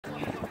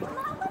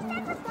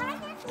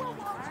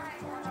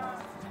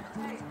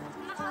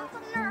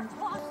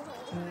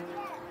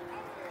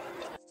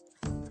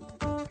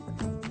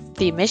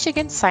The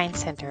Michigan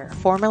Science Center,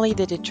 formerly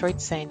the Detroit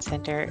Science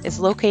Center,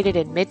 is located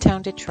in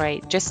Midtown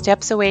Detroit, just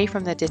steps away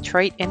from the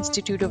Detroit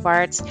Institute of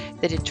Arts,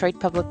 the Detroit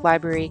Public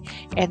Library,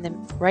 and the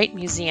Wright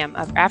Museum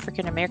of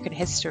African American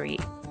History.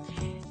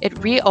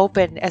 It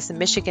reopened as the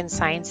Michigan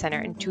Science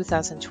Center in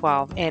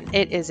 2012, and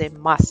it is a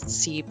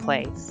must-see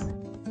place.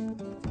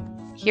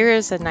 Here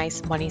is a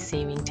nice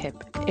money-saving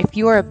tip. If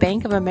you are a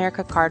Bank of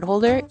America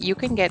cardholder, you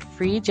can get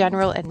free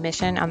general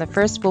admission on the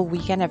first full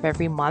weekend of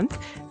every month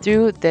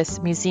through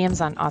this Museums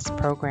on Us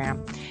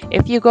program.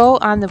 If you go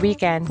on the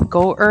weekend,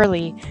 go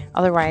early,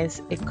 otherwise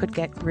it could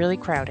get really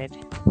crowded.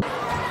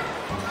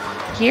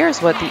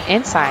 Here's what the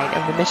inside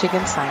of the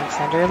Michigan Science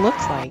Center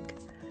looks like.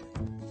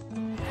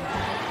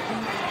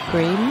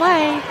 Green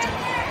light.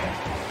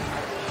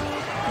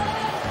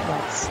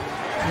 Let's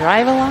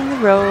drive along the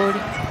road.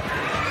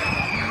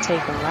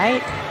 Take a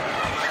right,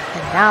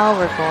 and now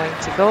we're going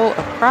to go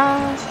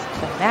across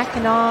the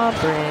Mackinac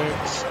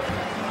Bridge.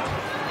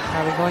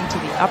 Are we going to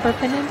the Upper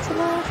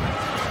Peninsula?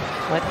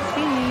 Let's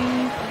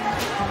see.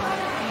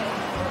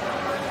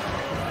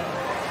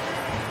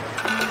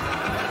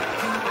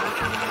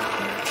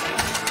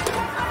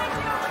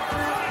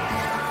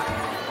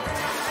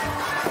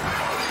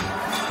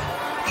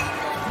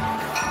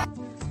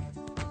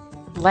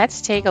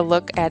 Let's take a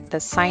look at the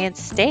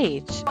science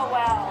stage.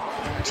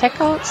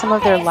 Check out some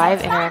of their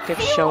live interactive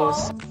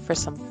shows for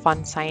some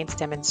fun science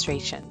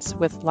demonstrations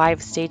with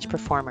live stage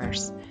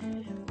performers.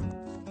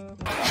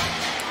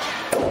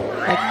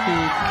 Like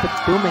the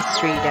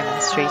Kaboomistry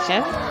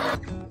demonstration. 2,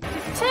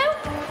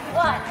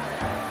 1.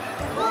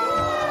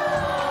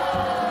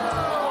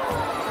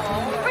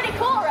 Pretty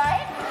cool,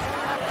 right?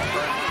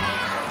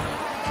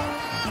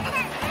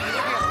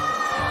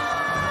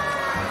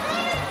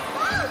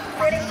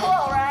 Pretty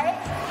cool, right?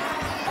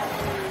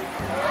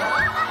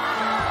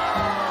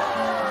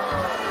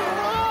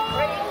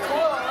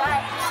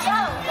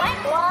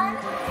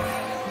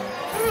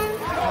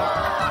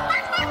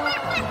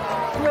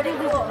 Pretty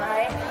cool,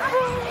 right?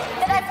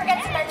 Did I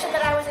forget to mention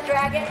that I was a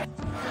dragon?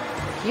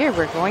 Here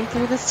we're going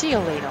through the steel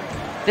ladle.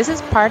 This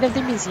is part of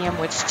the museum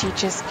which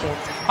teaches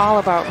kids all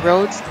about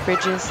roads,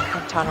 bridges,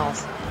 and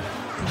tunnels,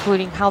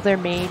 including how they're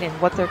made and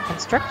what they're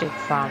constructed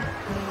from.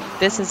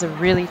 This is a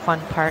really fun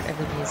part of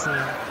the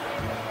museum.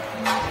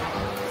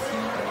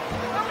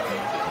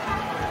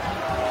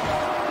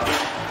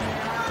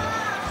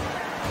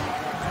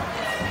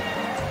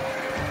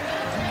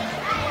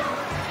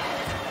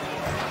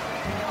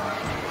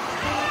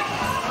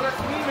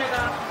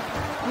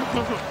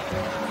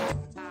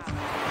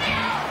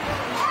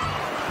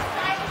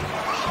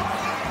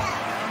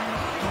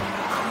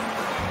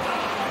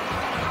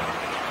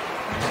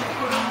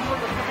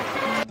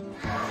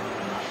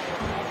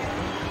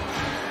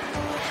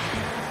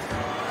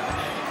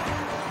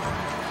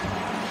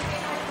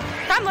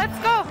 Come, let's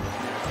go.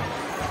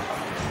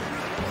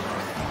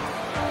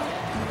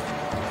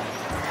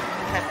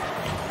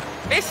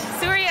 Fish,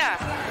 Surya.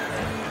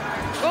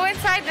 Go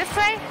inside this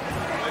way.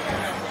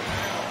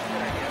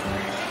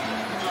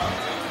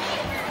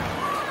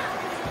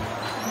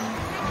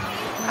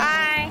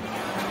 Hi.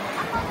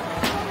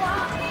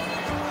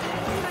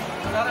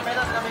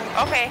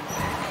 Okay.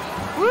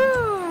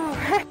 Woo.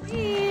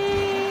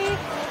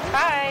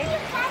 Hi.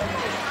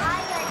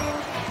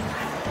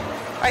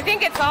 I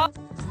think it's all.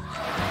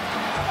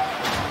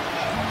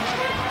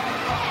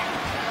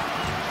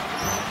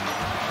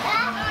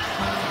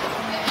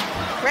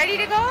 Ready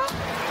to go?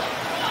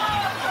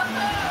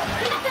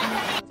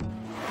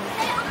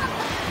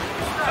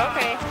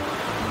 Okay.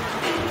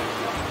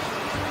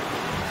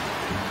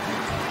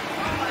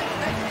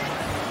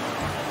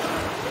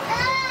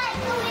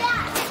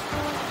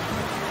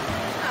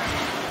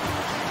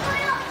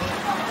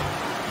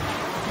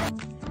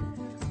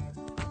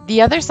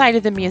 The other side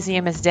of the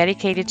museum is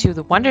dedicated to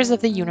the wonders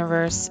of the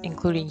universe,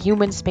 including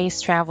human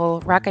space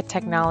travel, rocket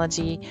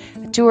technology,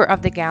 a tour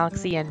of the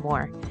galaxy, and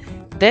more.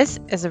 This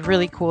is a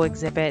really cool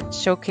exhibit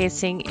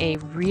showcasing a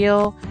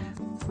real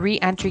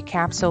re-entry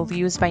capsule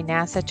used by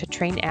NASA to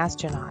train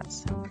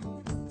astronauts.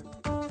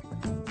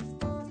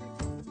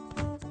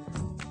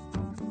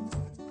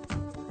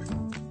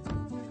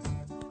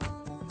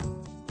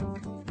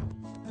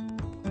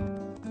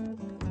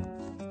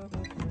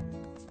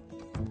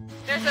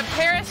 There's a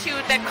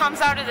parachute that comes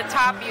out of the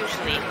top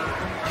usually.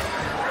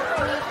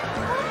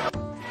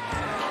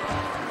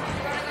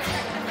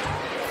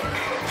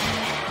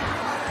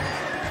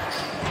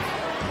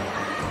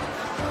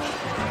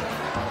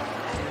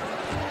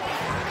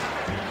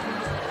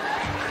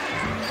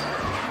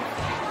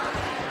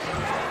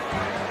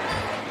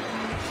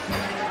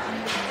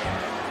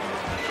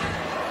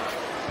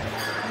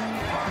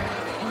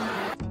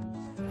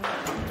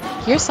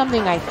 Here's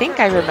something I think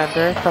I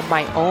remember from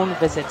my own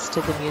visits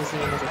to the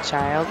museum as a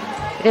child.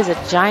 It is a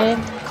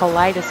giant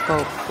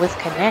kaleidoscope with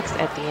connects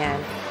at the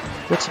end,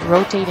 which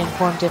rotate and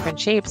form different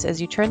shapes as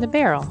you turn the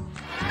barrel.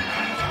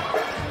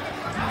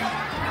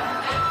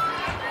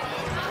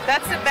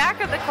 That's the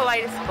back of the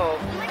kaleidoscope.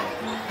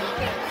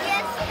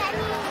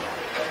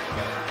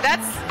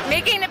 That's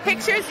making the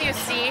pictures you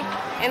see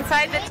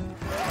inside the...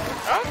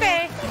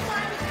 Okay.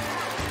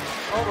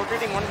 Oh,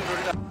 rotating one and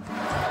rotating.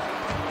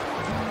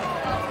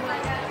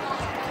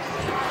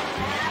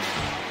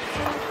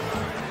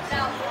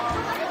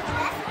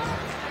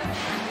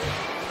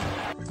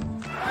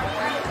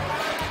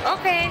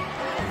 Okay.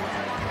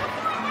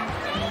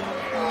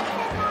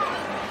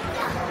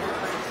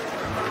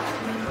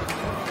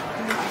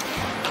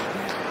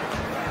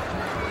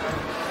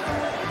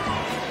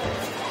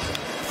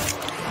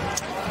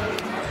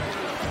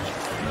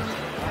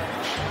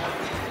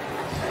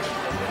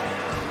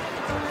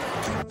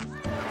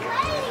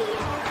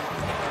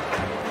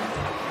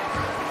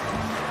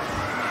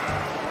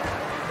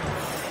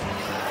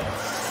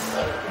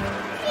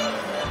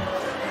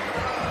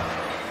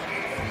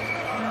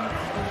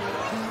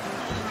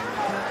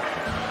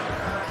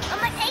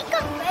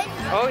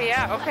 Oh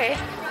yeah, okay.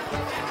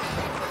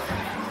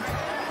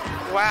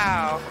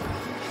 Wow.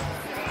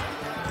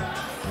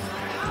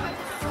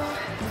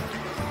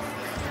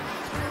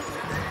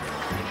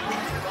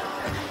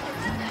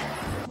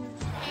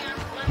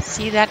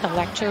 See that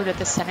electrode at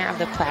the center of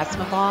the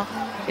plasma ball?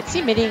 It's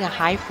emitting a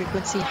high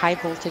frequency, high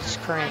voltage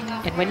current,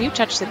 and when you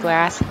touch the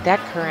glass, that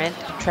current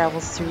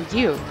travels through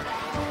you.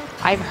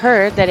 I've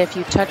heard that if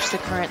you touch the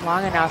current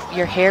long enough,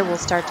 your hair will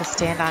start to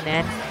stand on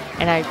end,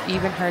 and I've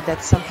even heard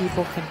that some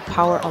people can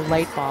power a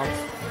light bulb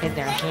in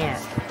their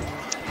hand.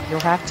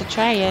 You'll have to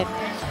try it.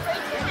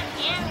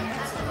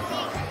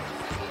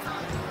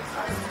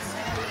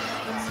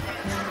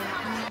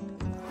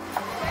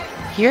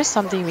 Here's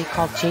something we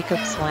call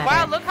Jacob's ladder,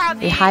 Wow, look how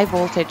a high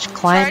voltage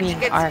climbing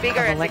gets arc of bigger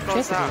as it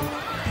goes electricity.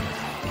 up.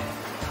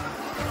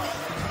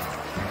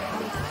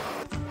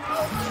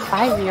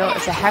 Flywheel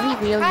is a heavy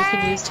wheel you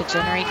can use to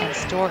generate and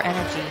store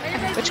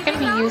energy, which can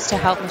be used to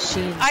help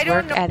machines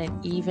work at an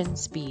even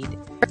speed.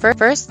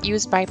 First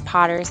used by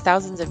potters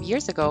thousands of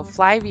years ago,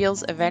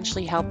 flywheels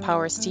eventually helped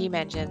power steam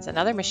engines and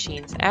other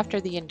machines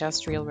after the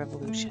Industrial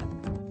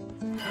Revolution.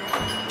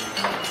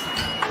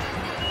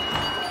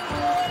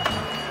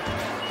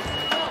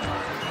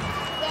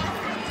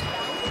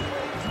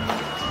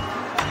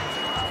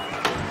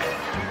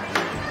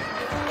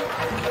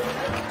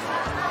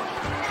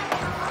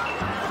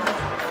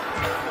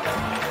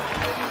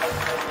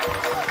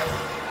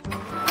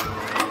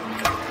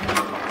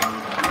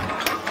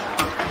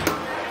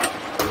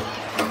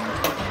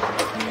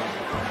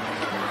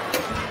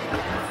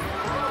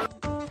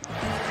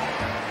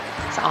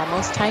 It's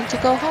almost time to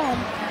go home.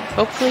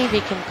 Hopefully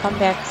we can come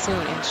back soon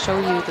and show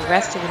you the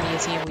rest of the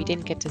museum we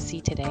didn't get to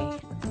see today.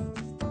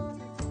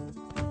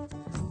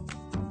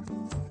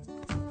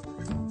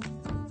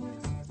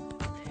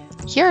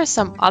 Here are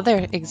some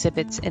other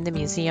exhibits in the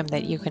museum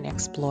that you can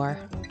explore.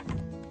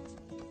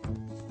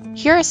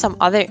 Here are some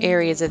other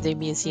areas of the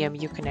museum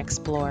you can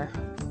explore.